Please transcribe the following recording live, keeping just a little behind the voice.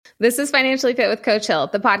This is Financially Fit with Coach Hill,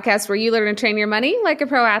 the podcast where you learn to train your money like a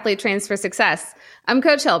pro athlete trains for success. I'm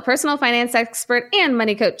Coach Hill, personal finance expert and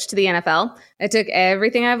money coach to the NFL. I took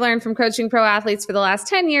everything I've learned from coaching pro athletes for the last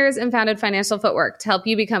 10 years and founded Financial Footwork to help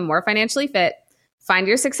you become more financially fit, find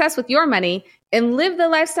your success with your money, and live the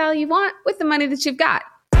lifestyle you want with the money that you've got.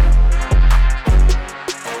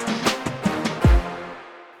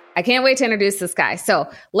 I can't wait to introduce this guy.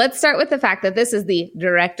 So let's start with the fact that this is the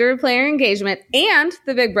Director of Player Engagement and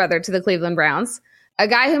the big brother to the Cleveland Browns, a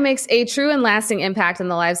guy who makes a true and lasting impact in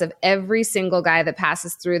the lives of every single guy that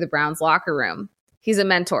passes through the Browns locker room. He's a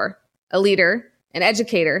mentor, a leader, an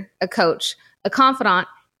educator, a coach, a confidant,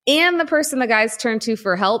 and the person the guys turn to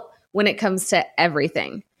for help when it comes to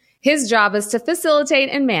everything. His job is to facilitate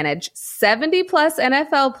and manage 70 plus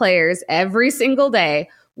NFL players every single day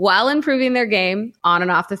while improving their game on and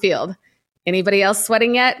off the field. Anybody else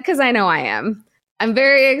sweating yet? Because I know I am. I'm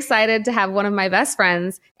very excited to have one of my best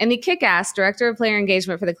friends and the kick-ass Director of Player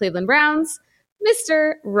Engagement for the Cleveland Browns,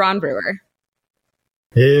 Mr. Ron Brewer.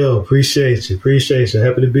 Hill, appreciate you.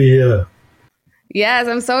 Happy to be here. Yes,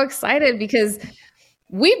 I'm so excited because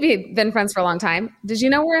we've been friends for a long time. Did you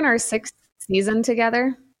know we're in our 6th season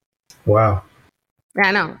together? Wow. Yeah,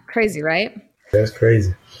 I know. Crazy, right? That's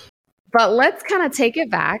crazy. But let's kind of take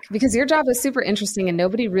it back because your job is super interesting and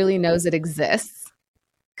nobody really knows it exists.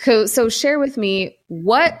 So share with me,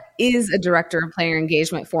 what is a Director of Player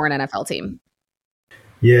Engagement for an NFL team?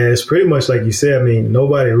 Yeah, it's pretty much like you said. I mean,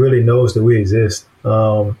 nobody really knows that we exist.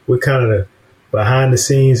 We're kind of the behind the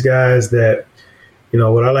scenes guys that,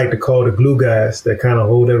 what I like to call the glue guys that kind of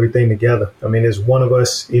hold everything together. I mean, there's one of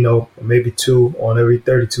us, maybe two on every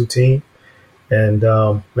 32 team. And,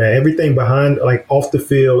 everything behind, like off the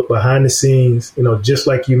field, behind the scenes, just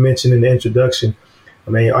like you mentioned in the introduction, I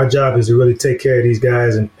mean, our job is to really take care of these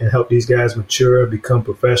guys and help these guys mature, become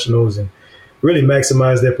professionals, and really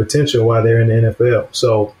maximize their potential while they're in the NFL.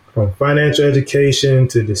 So from financial education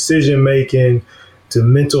to decision making to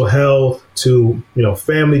mental health to,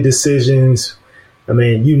 family decisions, I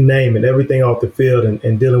mean, you name it, everything off the field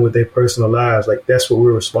and dealing with their personal lives, like that's what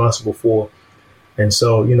we're responsible for. And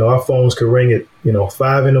so, our phones could ring at,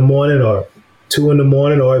 5 in the morning or 2 in the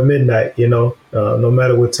morning or at midnight, no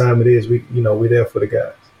matter what time it is, we're there for the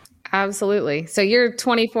guys. Absolutely. So you're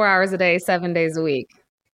 24 hours a day, 7 days a week.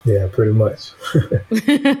 Yeah, pretty much.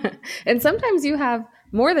 And sometimes you have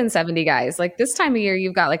more than 70 guys. Like this time of year,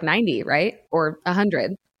 you've got like 90, right? Or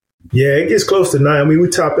 100. Yeah, it gets close to 90. I mean, we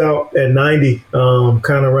top out at 90, kind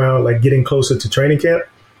of around like getting closer to training camp.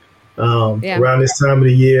 Around this time of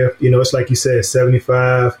the year, it's like you said,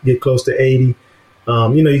 75, get close to 80.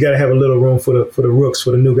 You got to have a little room for the rooks,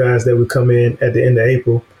 for the new guys that would come in at the end of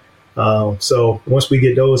April. So once we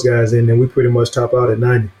get those guys in, then we pretty much top out at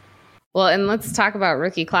 90. Well, and let's talk about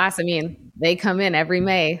rookie class. I mean, they come in every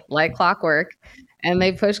May like clockwork and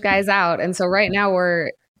they push guys out. And so right now we're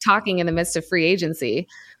talking in the midst of free agency.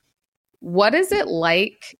 What is it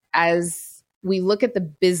like as we look at the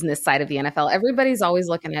business side of the NFL? Everybody's always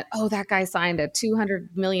looking at, that guy signed a $200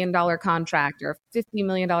 million contract or a $50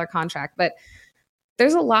 million contract. But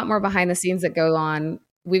there's a lot more behind the scenes that go on.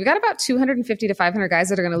 We've got about 250 to 500 guys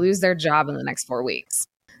that are going to lose their job in the next 4 weeks.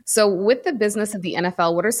 So with the business of the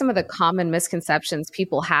NFL, what are some of the common misconceptions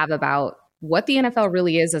people have about what the NFL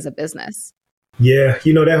really is as a business? Yeah,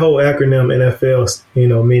 that whole acronym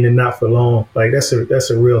NFL, meaning not for long, like that's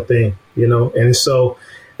a real thing, and so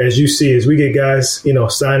as you see, as we get guys,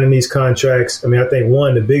 signing these contracts, I mean, I think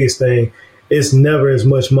the biggest thing, it's never as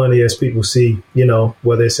much money as people see,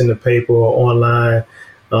 whether it's in the paper or online.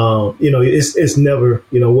 It's never,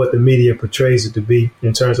 what the media portrays it to be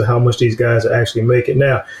in terms of how much these guys are actually making.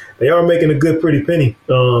 Now, they are making a good pretty penny,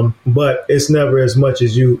 but it's never as much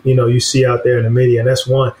as you see out there in the media. And that's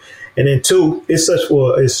one. And then two, it's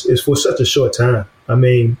for such a short time. I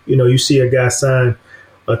mean, you see a guy sign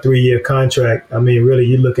a 3-year contract. I mean, really,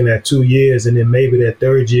 you're looking at 2 years, and then maybe that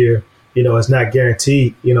third year, it's not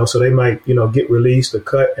guaranteed, so they might, get released or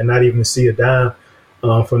cut and not even see a dime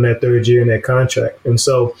from that third year in that contract. And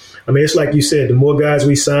so, I mean, it's like you said, the more guys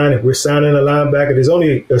we sign, if we're signing a linebacker, there's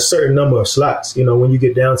only a certain number of slots. When you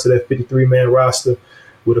get down to that 53-man roster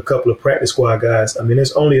with a couple of practice squad guys, I mean,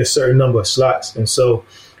 there's only a certain number of slots. And so,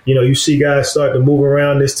 you see guys start to move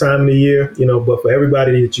around this time of the year, but for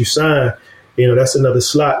everybody that you sign, that's another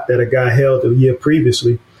slot that a guy held the year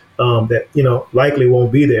previously that, likely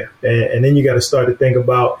won't be there. And then you got to start to think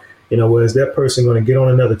about, well, is that person going to get on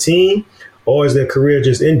another team or is their career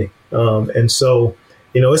just ending? And so,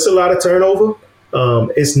 it's a lot of turnover.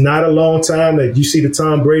 It's not a long time that you see the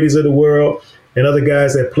Tom Brady's of the world and other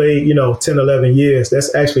guys that played, 10, 11 years.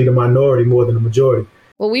 That's actually the minority more than the majority.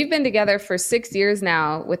 Well, we've been together for 6 years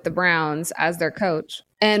now with the Browns as their coach.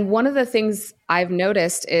 And one of the things I've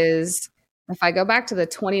noticed is if I go back to the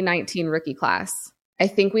 2019 rookie class, I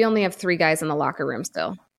think we only have 3 guys in the locker room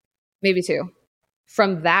still, maybe 2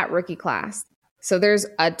 from that rookie class. So there's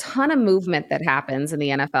a ton of movement that happens in the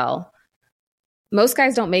NFL. Most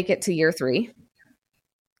guys don't make it to year 3.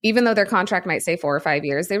 Even though their contract might say 4 or 5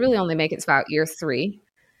 years, they really only make it to about year 3.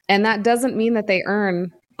 And that doesn't mean that they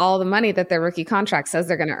earn all the money that their rookie contract says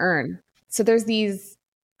they're going to earn. So there's these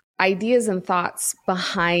ideas and thoughts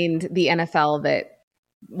behind the NFL that,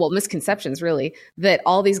 well, misconceptions really, that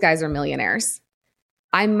all these guys are millionaires.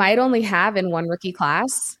 I might only have in one rookie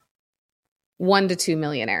class 1 to 2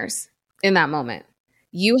 millionaires in that moment.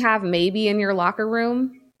 You have maybe in your locker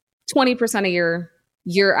room 20% of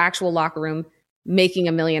your actual locker room making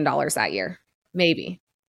 $1 million that year, maybe.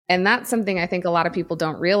 And that's something I think a lot of people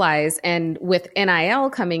don't realize. And with NIL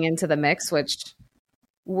coming into the mix, which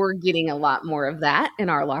we're getting a lot more of that in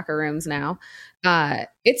our locker rooms now,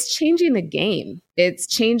 it's changing the game. It's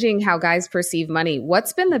changing how guys perceive money.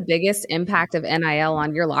 What's been the biggest impact of NIL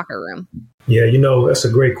on your locker room? Yeah, that's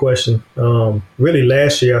a great question. Really,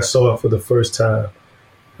 last year I saw it for the first time.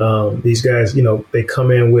 These guys,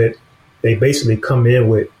 they basically come in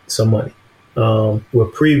with some money. Where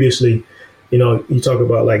previously, you talk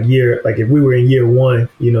about like if we were in year 1,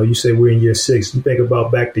 you say we're in year 6, you think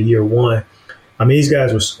about back to year 1. I mean, these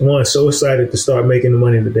guys were so excited to start making the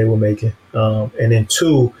money that they were making. And then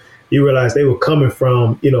 2, you realize they were coming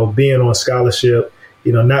from, being on scholarship,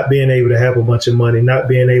 not being able to have a bunch of money, not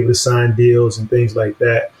being able to sign deals and things like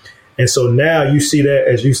that. And so now you see that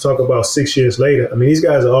as you talk about 6 years later, I mean, these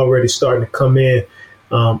guys are already starting to come in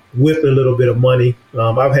with a little bit of money.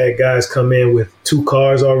 I've had guys come in with 2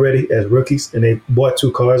 cars already as rookies, and they bought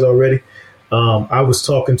 2 cars already. I was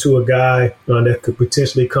talking to a guy that could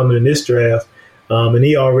potentially come in this draft, and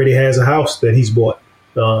he already has a house that he's bought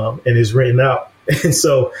and is renting out. And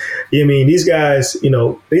so, I mean, these guys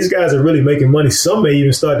are really making money. Some may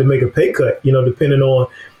even start to make a pay cut, depending on,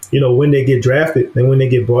 when they get drafted and when they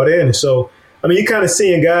get brought in. And so, I mean, you're kind of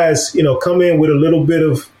seeing guys, come in with a little bit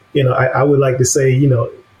of, I would like to say,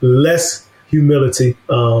 less humility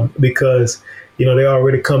because, they're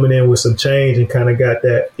already coming in with some change and kind of got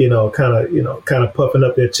that, kind of puffing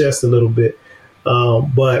up their chest a little bit.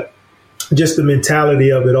 But just the mentality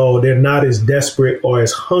of it all, they're not as desperate or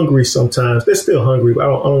as hungry sometimes. They're still hungry. I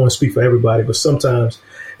don't want to speak for everybody, but sometimes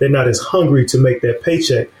they're not as hungry to make that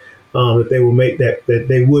paycheck that they will make that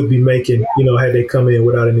they would be making, had they come in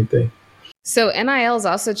without anything. So NIL is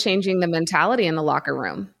also changing the mentality in the locker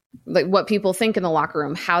room, like what people think in the locker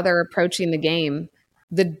room, how they're approaching the game.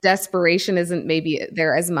 The desperation isn't maybe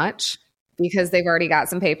there as much because they've already got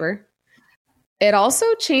some paper. It also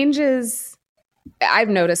changes. I've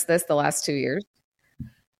noticed this the last 2 years.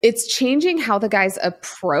 It's changing how the guys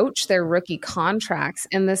approach their rookie contracts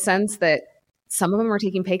in the sense that some of them are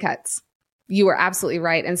taking pay cuts. You are absolutely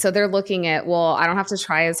right. And so they're looking at, well, I don't have to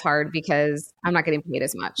try as hard because I'm not getting paid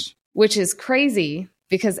as much, which is crazy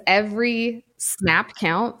because every snap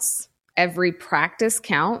counts, every practice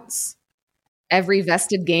counts, every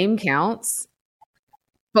vested game counts.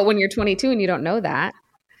 But when you're 22 and you don't know that,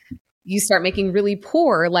 you start making really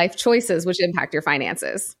poor life choices, which impact your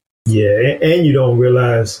finances. Yeah. And you don't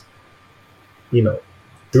realize,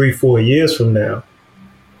 3-4 years from now,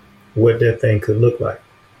 what that thing could look like.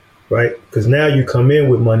 Right. Because now you come in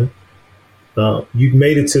with money. You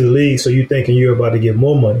made it to the league. So you're thinking you're about to get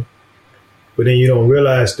more money. But then you don't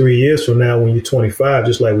realize 3 years from now, when you're 25,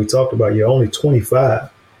 just like we talked about, you're only 25.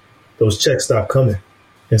 Those checks stop coming.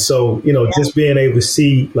 And so, just being able to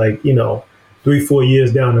see 3-4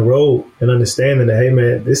 years down the road and understanding that, hey,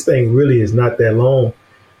 man, this thing really is not that long.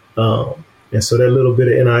 And so that little bit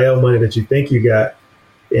of NIL money that you think you got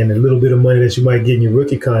and a little bit of money that you might get in your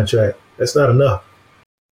rookie contract, that's not enough.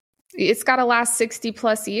 It's got to last 60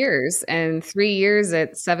 plus years, and 3 years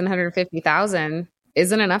at $750,000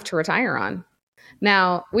 isn't enough to retire on.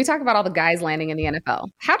 Now, we talk about all the guys landing in the NFL.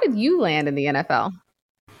 How did you land in the NFL?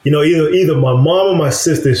 Either my mom or my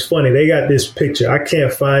sister. Is funny. They got this picture. I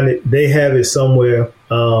can't find it. They have it somewhere.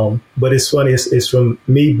 But it's funny. It's from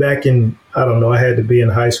me back in, I don't know, I had to be in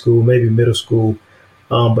high school, maybe middle school.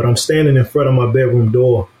 But I'm standing in front of my bedroom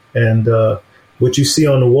door. And what you see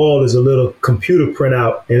on the wall is a little computer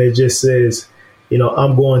printout. And it just says,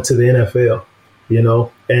 I'm going to the NFL,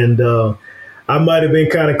 and I might have been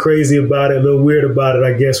kind of crazy about it, a little weird about it,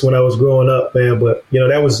 I guess, when I was growing up, man. But,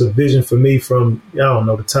 that was a vision for me from,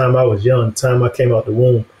 the time I was young, the time I came out the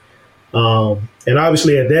womb. And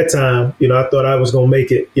obviously at that time, I thought I was going to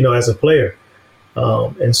make it, as a player.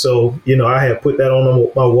 And so, I had put that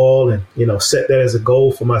on my wall and, set that as a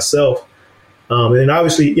goal for myself. And then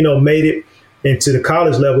obviously, made it into the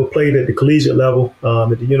college level, played at the collegiate level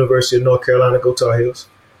at the University of North Carolina, go Tar Heels.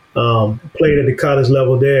 Played at the college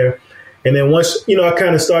level there. And then once, I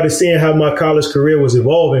kind of started seeing how my college career was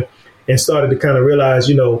evolving and started to kind of realize,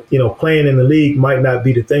 playing in the league might not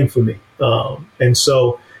be the thing for me. And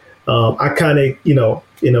so I kind of,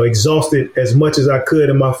 exhausted as much as I could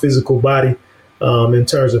in my physical body in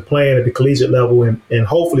terms of playing at the collegiate level and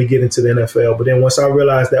hopefully get into the NFL. But then once I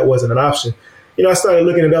realized that wasn't an option, I started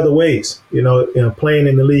looking at other ways. Playing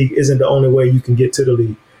in the league isn't the only way you can get to the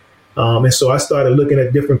league. And so I started looking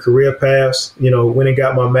at different career paths, went and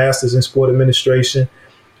got my master's in sport administration,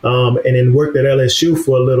 and then worked at LSU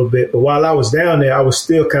for a little bit. But while I was down there, I was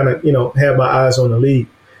still kind of, had my eyes on the league.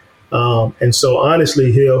 And so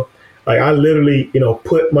honestly, Hill, I literally,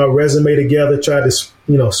 put my resume together, tried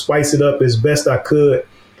to, spice it up as best I could.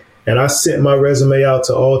 And I sent my resume out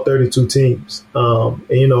to all 32 teams.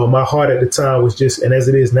 And, my heart at the time was just, and as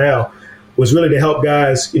it is now, was really to help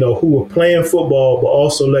guys, who were playing football, but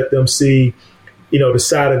also let them see, the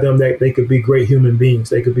side of them that they could be great human beings.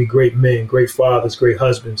 They could be great men, great fathers, great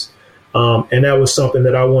husbands. And that was something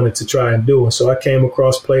that I wanted to try and do. And so I came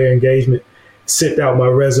across player engagement, sent out my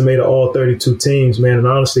resume to all 32 teams, man. And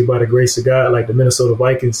honestly, by the grace of God, like the Minnesota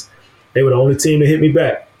Vikings, they were the only team to hit me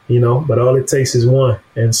back, but all it takes is one.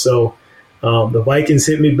 And so the Vikings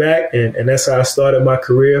hit me back, and that's how I started my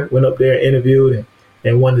career. Went up there, interviewed,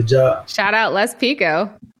 and won the job. Shout out Les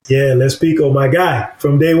Pico. Yeah, Les Pico, my guy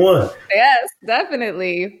from day one. Yes,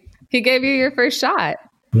 definitely. He gave you your first shot.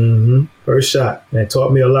 Mm-hmm. First shot. And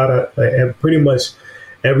taught me a lot of pretty much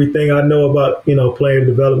everything I know about, player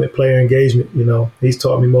development, player engagement. He's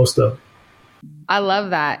taught me most of it. I love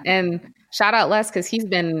that. And shout out Les, because he's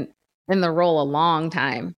been in the role a long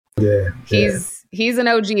time. Yeah. He's an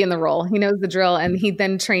OG in the role. He knows the drill, and he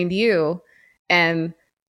then trained you. And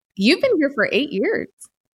you've been here for 8 years.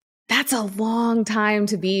 That's a long time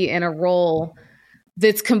to be in a role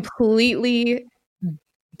that's completely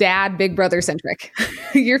dad, big brother centric.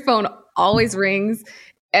 Your phone always rings.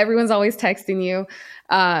 Everyone's always texting you.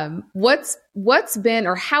 What's been,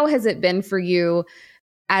 or how has it been for you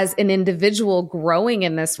as an individual growing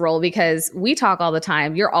in this role? Because we talk all the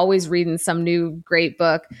time. You're always reading some new great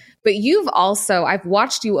book, but I've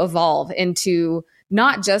watched you evolve into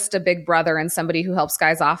not just a big brother and somebody who helps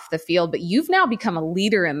guys off the field, but you've now become a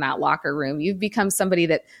leader in that locker room. You've become somebody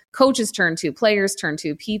that coaches turn to, players turn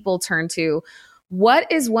to, people turn to. What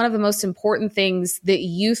is one of the most important things that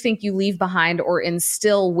you think you leave behind or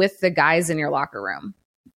instill with the guys in your locker room?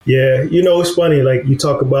 Yeah, it's funny, like you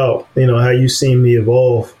talk about, how you've seen me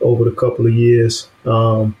evolve over the couple of years.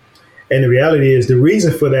 And the reality is the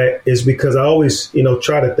reason for that is because I always,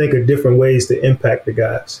 try to think of different ways to impact the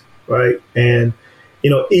guys, right? And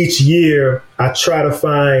each year I try to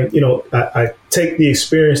find, I take the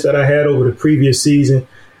experience that I had over the previous season.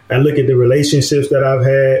 I look at the relationships that I've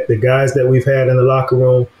had, the guys that we've had in the locker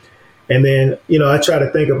room. And then, I try to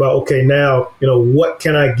think about, okay, now, what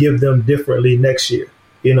can I give them differently next year?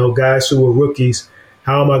 Guys who are rookies,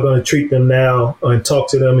 how am I going to treat them now and talk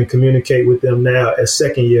to them and communicate with them now as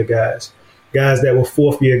second year guys? Guys that were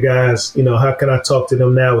fourth year guys, how can I talk to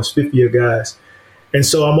them now as fifth year guys? And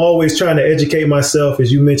so I'm always trying to educate myself,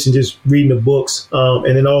 as you mentioned, just reading the books,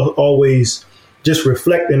 and then always just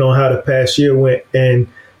reflecting on how the past year went. And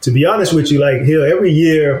to be honest with you, like Hill, every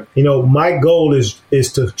year, my goal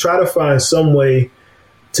is to try to find some way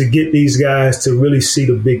to get these guys to really see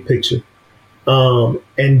the big picture,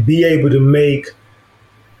 and be able to make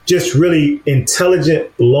just really intelligent,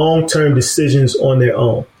 long-term decisions on their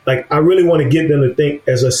own. Like I really want to get them to think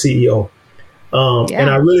as a CEO. And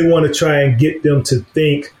I really want to try and get them to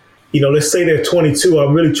think, let's say they're 22.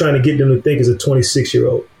 I'm really trying to get them to think as a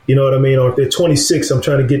 26-year-old. You know what I mean? Or if they're 26, I'm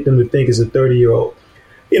trying to get them to think as a 30-year-old.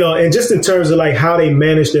 And just in terms of like how they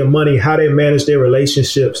manage their money, how they manage their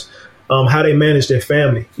relationships, how they manage their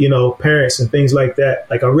family, parents and things like that.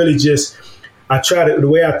 Like I try to, the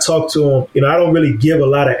way I talk to them, I don't really give a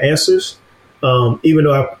lot of answers, even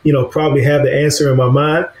though I, probably have the answer in my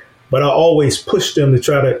mind. But I always push them to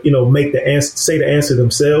try to, make the answer, say the answer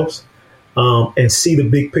themselves, and see the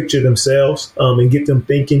big picture themselves, and get them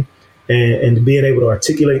thinking and being able to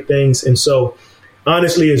articulate things. And so,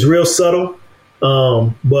 honestly, it's real subtle.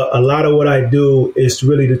 But a lot of what I do is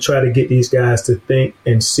really to try to get these guys to think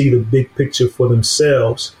and see the big picture for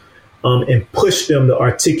themselves, and push them to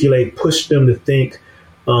articulate, push them to think,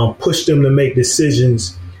 push them to make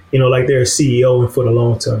decisions, like they're a CEO and for the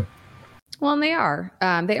long term. Well,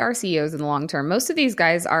 and they are CEOs in the long term. Most of these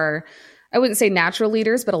guys are I wouldn't say natural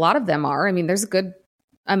leaders, but a lot of them are. I mean, there's a good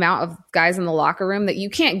amount of guys in the locker room that you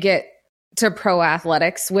can't get to pro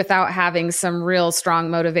athletics without having some real strong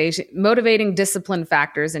motivating discipline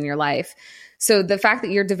factors in your life. So the fact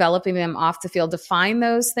that you're developing them off the field to find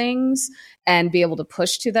those things and be able to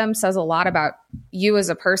push to them says a lot about you as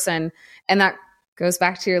a person. And that goes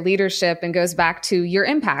back to your leadership and goes back to your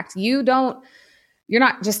impact. You're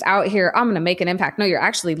not just out here, I'm going to make an impact. No, you're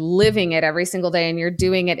actually living it every single day and you're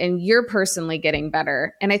doing it and you're personally getting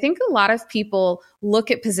better. And I think a lot of people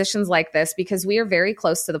look at positions like this because we are very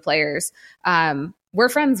close to the players. We're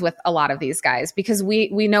friends with a lot of these guys because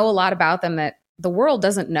we know a lot about them that the world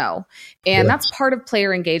doesn't know. And that's part of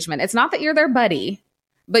player engagement. It's not that you're their buddy,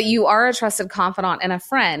 but you are a trusted confidant and a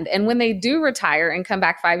friend. And when they do retire and come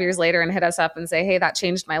back 5 years later and hit us up and say, hey, that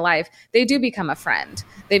changed my life, they do become a friend.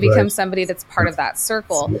 They become somebody that's part of that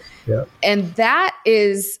circle. Yeah. And that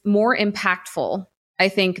is more impactful, I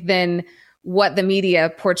think, than what the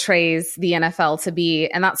media portrays the NFL to be.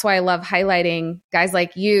 And that's why I love highlighting guys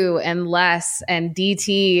like you and Les and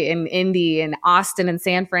DT in Indy and Austin and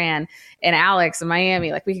San Fran and Alex in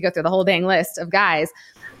Miami. Like we could go through the whole dang list of guys.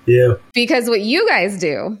 Yeah. Because what you guys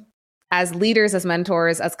do as leaders, as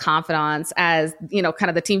mentors, as confidants, as, kind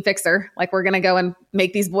of the team fixer, like we're going to go and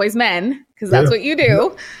make these boys men, because that's what you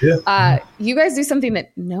do. Yeah. You guys do something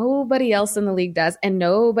that nobody else in the league does and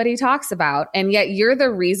nobody talks about. And yet you're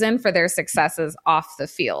the reason for their successes off the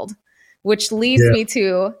field, which leads me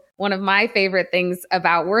to one of my favorite things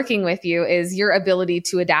about working with you is your ability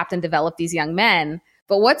to adapt and develop these young men.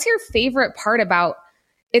 But what's your favorite part about,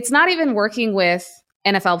 it's not even working with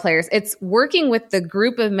NFL players, it's working with the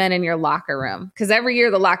group of men in your locker room, because every year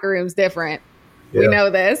the locker room's different. We know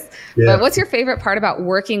this. But what's your favorite part about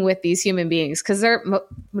working with these human beings? Because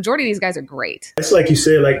majority of these guys are great. It's like you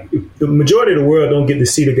said, like the majority of the world don't get to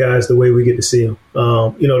see the guys the way we get to see them.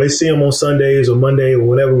 They see them on Sundays or Monday or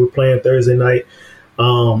whenever we're playing Thursday night.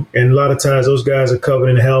 And a lot of times those guys are covered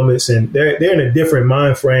in helmets and they're in a different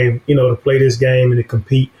mind frame, to play this game and to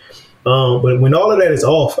compete. But when all of that is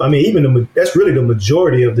off, I mean, that's really the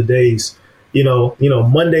majority of the days,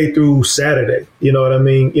 Monday through Saturday, you know what I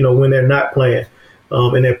mean? When they're not playing,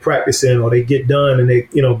 and they're practicing or they get done and they,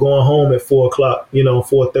 going home at 4:00,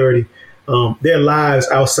 4:30, their lives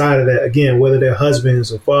outside of that, again, whether they're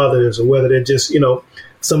husbands or fathers or whether they're just,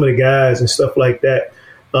 some of the guys and stuff like that.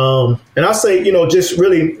 And I'll say, just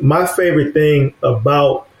really my favorite thing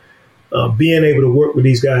about being able to work with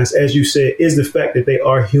these guys, as you said, is the fact that they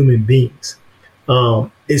are human beings.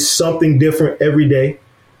 It's something different every day.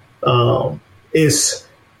 It's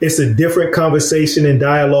a different conversation and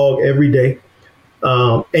dialogue every day.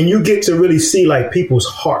 And you get to really see like people's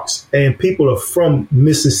hearts, and people are from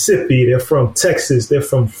Mississippi. They're from Texas. They're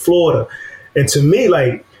from Florida. And to me,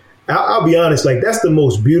 like, I'll be honest, like that's the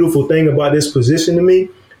most beautiful thing about this position to me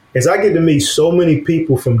is I get to meet so many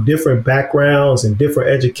people from different backgrounds and different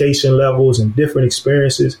education levels and different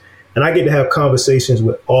experiences. And I get to have conversations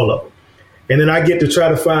with all of them. And then I get to try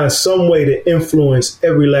to find some way to influence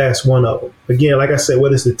every last one of them. Again, like I said,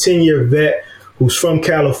 whether it's a 10-year vet who's from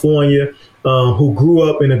California, who grew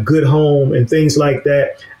up in a good home and things like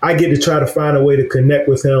that, I get to try to find a way to connect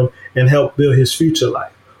with him and help build his future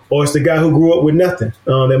life. Or it's the guy who grew up with nothing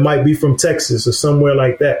that might be from Texas or somewhere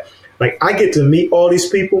like that. Like I get to meet all these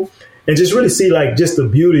people and just really see like just the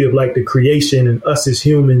beauty of like the creation and us as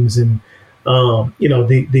humans and,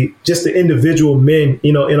 just the individual men,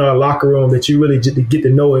 in our locker room that you really get to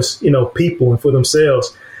know as, people and for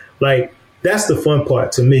themselves. Like that's the fun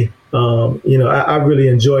part to me. I really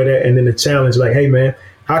enjoy that. And then the challenge, like, hey, man,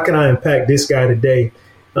 how can I impact this guy today?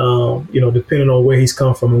 Depending on where he's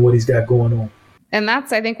come from and what he's got going on. And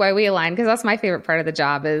that's, I think, why we align, because that's my favorite part of the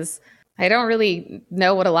job is I don't really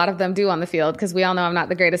know what a lot of them do on the field because we all know I'm not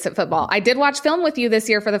the greatest at football. I did watch film with you this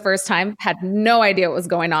year for the first time, had no idea what was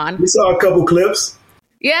going on. We saw a couple clips.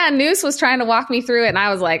 Yeah, Noose was trying to walk me through it, and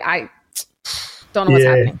I was like, I don't know what's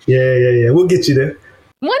happening. Yeah. We'll get you there.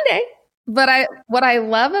 One day. But what I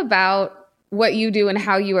love about what you do and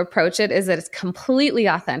how you approach it is that it's completely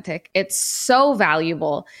authentic. It's so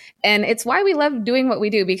valuable. And it's why we love doing what we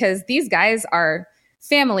do, because these guys are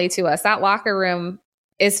family to us. That locker room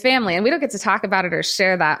is family, and we don't get to talk about it or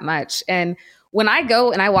share that much. And when I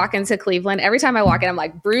go and I walk into Cleveland, every time I walk in, I'm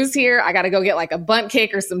like, Bruce here. I got to go get like a bundt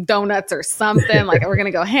cake or some donuts or something. Like we're going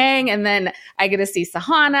to go hang. And then I get to see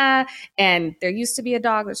Sahana, and there used to be a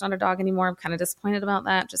dog. There's not a dog anymore. I'm kind of disappointed about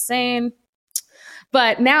that. Just saying.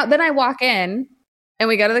 But then I walk in and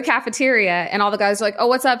we go to the cafeteria and all the guys are like, oh,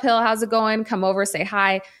 what's up, Hill? How's it going? Come over, say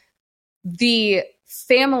hi. The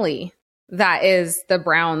family that is the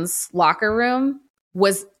Browns locker room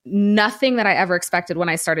was nothing that I ever expected when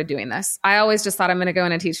I started doing this. I always just thought I'm going to go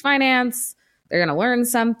in and teach finance. They're going to learn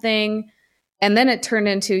something. And then it turned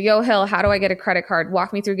into, yo, Hill, how do I get a credit card?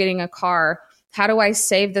 Walk me through getting a car. How do I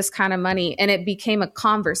save this kind of money? And it became a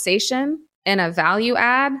conversation and a value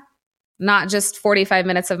add, not just 45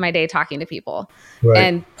 minutes of my day talking to people. Right.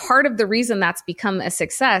 And part of the reason that's become a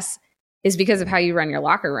success is because of how you run your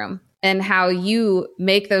locker room and how you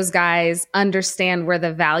make those guys understand where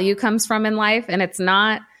the value comes from in life. And it's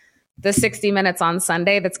not the 60 minutes on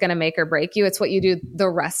Sunday that's going to make or break you. It's what you do the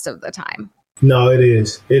rest of the time. No, it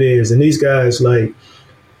is. It is. And these guys, like,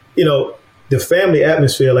 you know, the family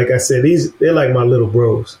atmosphere, like I said, they're like my little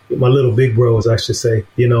bros, my little big bros, I should say,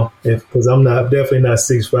 you know, because I'm definitely not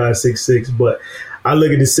 6'5", 6'6", but I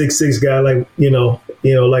look at the 6'6" guy like, you know,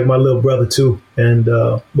 like my little brother too. And,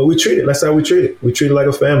 but we treat it, that's how we treat it. We treat it like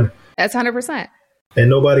a family. That's 100%. And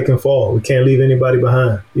nobody can fall. We can't leave anybody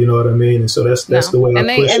behind. You know what I mean? And so that's the way I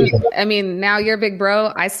push it. I mean, now you're big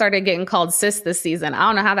bro. I started getting called sis this season. I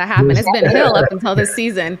don't know how that happened. It's been Hill up until this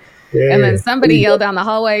season. Yeah. And then somebody yelled down the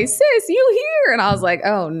hallway, sis, you here? And I was like,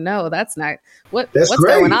 oh no, that's not what's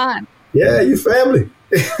great. Going on? Yeah, you family.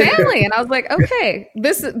 Family. And I was like, okay,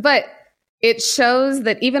 but it shows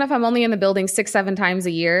that even if I'm only in the building 6-7 times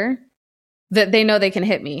a year, that they know they can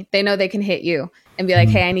hit me. They know they can hit you and be like,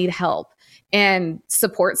 hey, I need help. And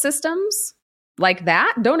support systems like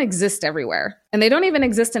that don't exist everywhere. And they don't even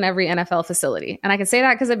exist in every NFL facility. And I can say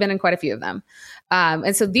that because I've been in quite a few of them.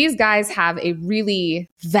 And so these guys have a really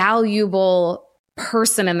valuable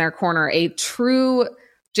person in their corner, a true,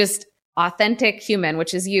 just authentic human,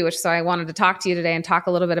 which is you. So I wanted to talk to you today and talk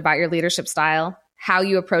a little bit about your leadership style, how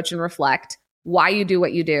you approach and reflect, why you do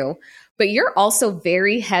what you do. But you're also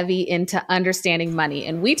very heavy into understanding money.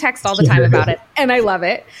 And we text all the time about it. And I love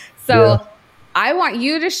it. So I want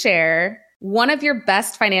you to share one of your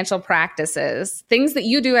best financial practices, things that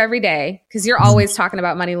you do every day, because you're always talking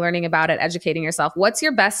about money, learning about it, educating yourself. What's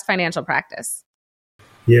your best financial practice?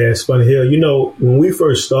 Yeah, it's funny, Hill. You know, when we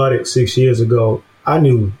first started 6 years ago, I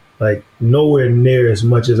knew like nowhere near as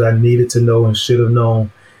much as I needed to know and should have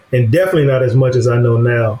known. And definitely not as much as I know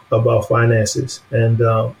now about finances. And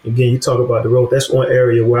again, you talk about the road. That's one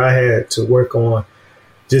area where I had to work on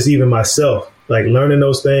just even myself, like learning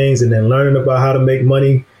those things and then learning about how to make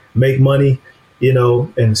money, you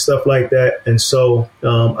know, and stuff like that. And so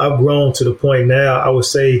I've grown to the point now, I would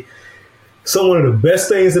say some of the best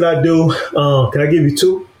things that I do. Can I give you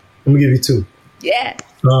two? Let me give you two. Yeah.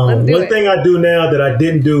 One thing I do now that I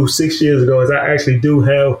didn't do 6 years ago is I actually do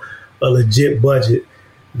have a legit budget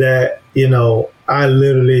that, you know, I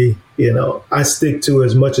literally, you know, I stick to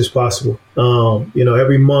as much as possible. You know,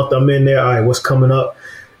 every month I'm in there. All right, what's coming up?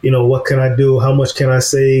 You know, what can I do? How much can I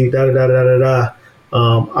save? I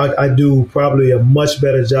do probably a much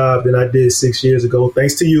better job than I did 6 years ago,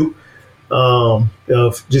 thanks to you,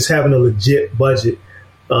 of just having a legit budget.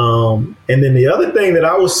 And then the other thing that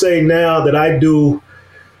I would say now that I do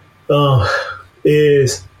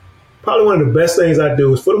is probably one of the best things I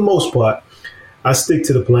do is, for the most part, I stick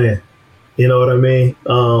to the plan. You know what I mean?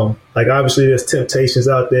 Like, obviously, there's temptations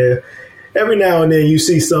out there. Every now and then you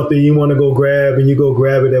see something you want to go grab and you go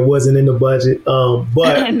grab it that wasn't in the budget.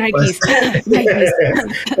 But Nikes.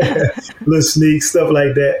 Little sneaks, stuff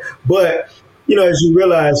like that. But, you know, as you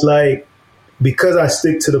realize, like, because I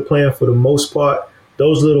stick to the plan for the most part,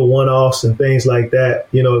 those little one-offs and things like that,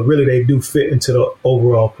 you know, really they do fit into the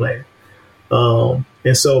overall plan.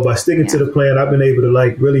 And so by sticking to the plan, I've been able to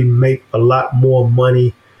like really make a lot more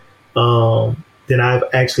money than I've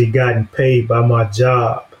actually gotten paid by my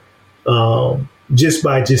job. Just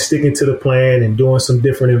by sticking to the plan and doing some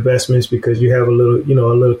different investments, because you have a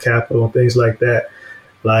little capital and things like that.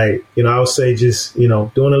 Like, you know, I would say just, you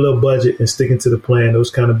know, doing a little budget and sticking to the plan. Those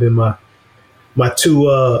kind of been my two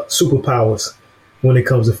superpowers when it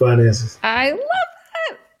comes to finances. I love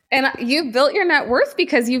that. And you built your net worth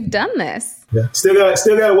because you've done this. Yeah. Still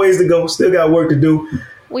got a ways to go. Still got work to do.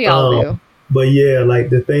 We all do. But yeah, like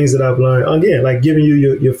the things that I've learned, again, like giving you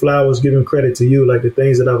your flowers, giving credit to you, like the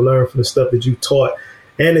things that I've learned from the stuff that you taught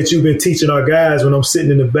and that you've been teaching our guys when I'm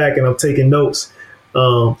sitting in the back and I'm taking notes.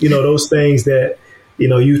 You know, those things that, you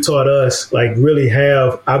know, you taught us, like really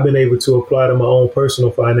I've been able to apply to my own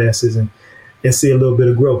personal finances and see a little bit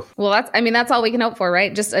of growth. Well, that's all we can hope for,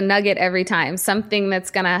 right? Just a nugget every time, something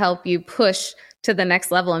that's going to help you push to the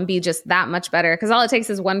next level and be just that much better. Because all it takes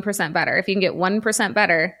is 1% better. If you can get 1%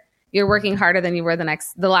 better, you're working harder than you were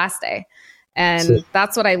the last day. And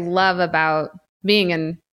that's what I love about being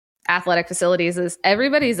in athletic facilities is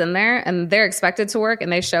everybody's in there and they're expected to work and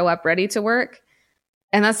they show up ready to work.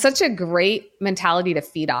 And that's such a great mentality to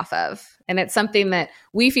feed off of. And it's something that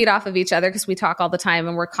we feed off of each other because we talk all the time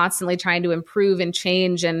and we're constantly trying to improve and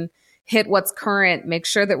change and hit what's current, make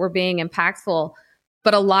sure that we're being impactful.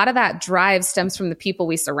 But a lot of that drive stems from the people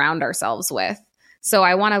we surround ourselves with. So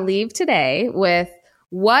I want to leave today with,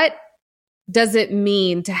 what does it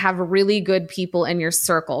mean to have really good people in your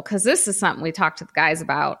circle? Because this is something we talk to the guys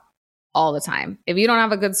about all the time. If you don't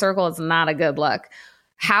have a good circle, it's not a good look.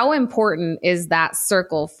 How important is that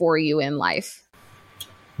circle for you in life?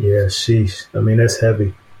 Yeah, sheesh. I mean, that's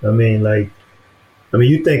heavy.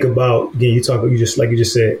 You think about, again, you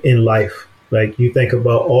just said, in life, like you think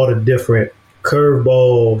about all the different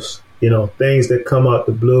curveballs, things that come out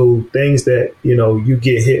the blue, things that, you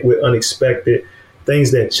get hit with unexpected,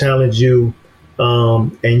 things that challenge you.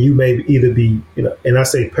 And you may either be, and I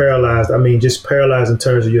say paralyzed, I mean, just paralyzed in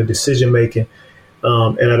terms of your decision making,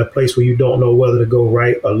 and at a place where you don't know whether to go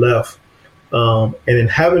right or left. And then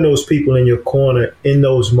having those people in your corner in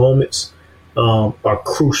those moments are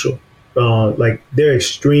crucial. Like they're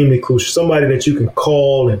extremely crucial. Somebody that you can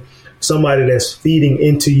call, and somebody that's feeding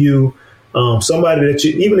into you, somebody that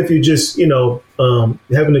you, even if you're just,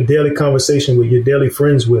 having a daily conversation with your daily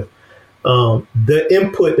friends with, the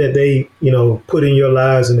input that they, put in your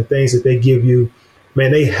lives and the things that they give you,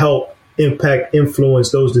 man, they help impact,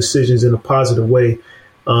 influence those decisions in a positive way.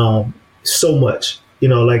 So much,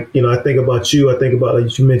 I think about you. I think about,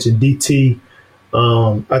 like you mentioned, DT.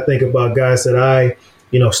 I think about guys that I,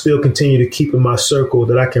 still continue to keep in my circle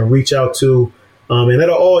that I can reach out to. And that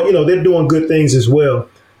are all, they're doing good things as well.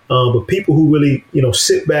 But people who really,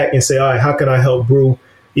 sit back and say, all right, how can I help Brew,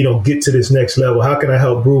 get to this next level? How can I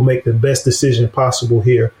help Brew make the best decision possible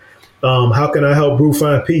here? How can I help Brew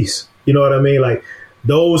find peace? You know what I mean? Like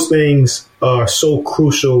those things are so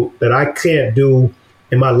crucial that I can't do,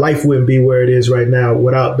 and my life wouldn't be where it is right now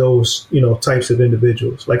without those, types of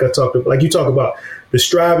individuals. Like you talk about the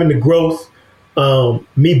striving, the growth,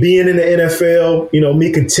 me being in the NFL,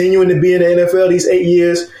 me continuing to be in the NFL these 8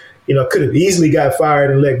 years, could have easily got fired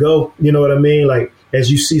and let go. You know what I mean? Like, as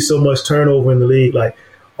you see so much turnover in the league, like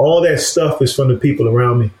all that stuff is from the people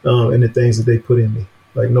around me, and the things that they put in me.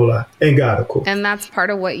 Like, no lie. And God, of course. And that's part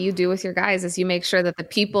of what you do with your guys, is you make sure that the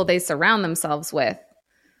people they surround themselves with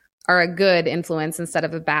are a good influence instead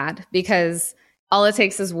of a bad, because all it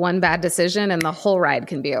takes is one bad decision and the whole ride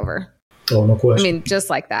can be over. Oh, no question. I mean, just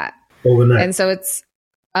like that. Overnight. And so it's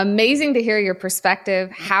amazing to hear your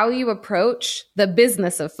perspective, how you approach the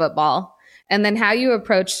business of football, and then how you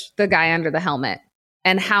approach the guy under the helmet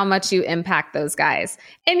and how much you impact those guys.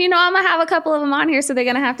 And, I'm going to have a couple of them on here, so they're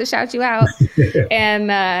going to have to shout you out.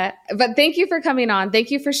 But thank you for coming on. Thank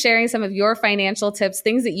you for sharing some of your financial tips,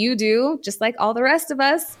 things that you do, just like all the rest of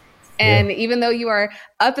us. And even though you are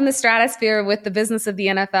up in the stratosphere with the business of the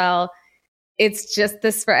NFL, it's just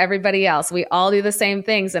this for everybody else. We all do the same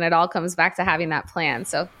things, and it all comes back to having that plan.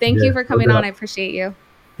 So thank you for coming on. I appreciate you.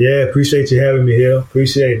 Yeah, appreciate you having me here.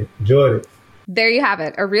 Appreciate it. Enjoyed it. There you have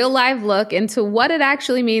it, a real live look into what it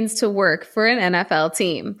actually means to work for an NFL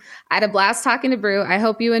team. I had a blast talking to Brew. I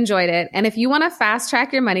hope you enjoyed it. And if you want to fast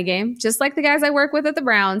track your money game, just like the guys I work with at the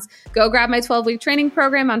Browns, go grab my 12-week training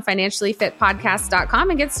program on financiallyfitpodcast.com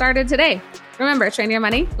and get started today. Remember, train your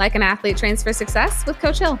money like an athlete trains for success with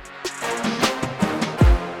Coach Hill.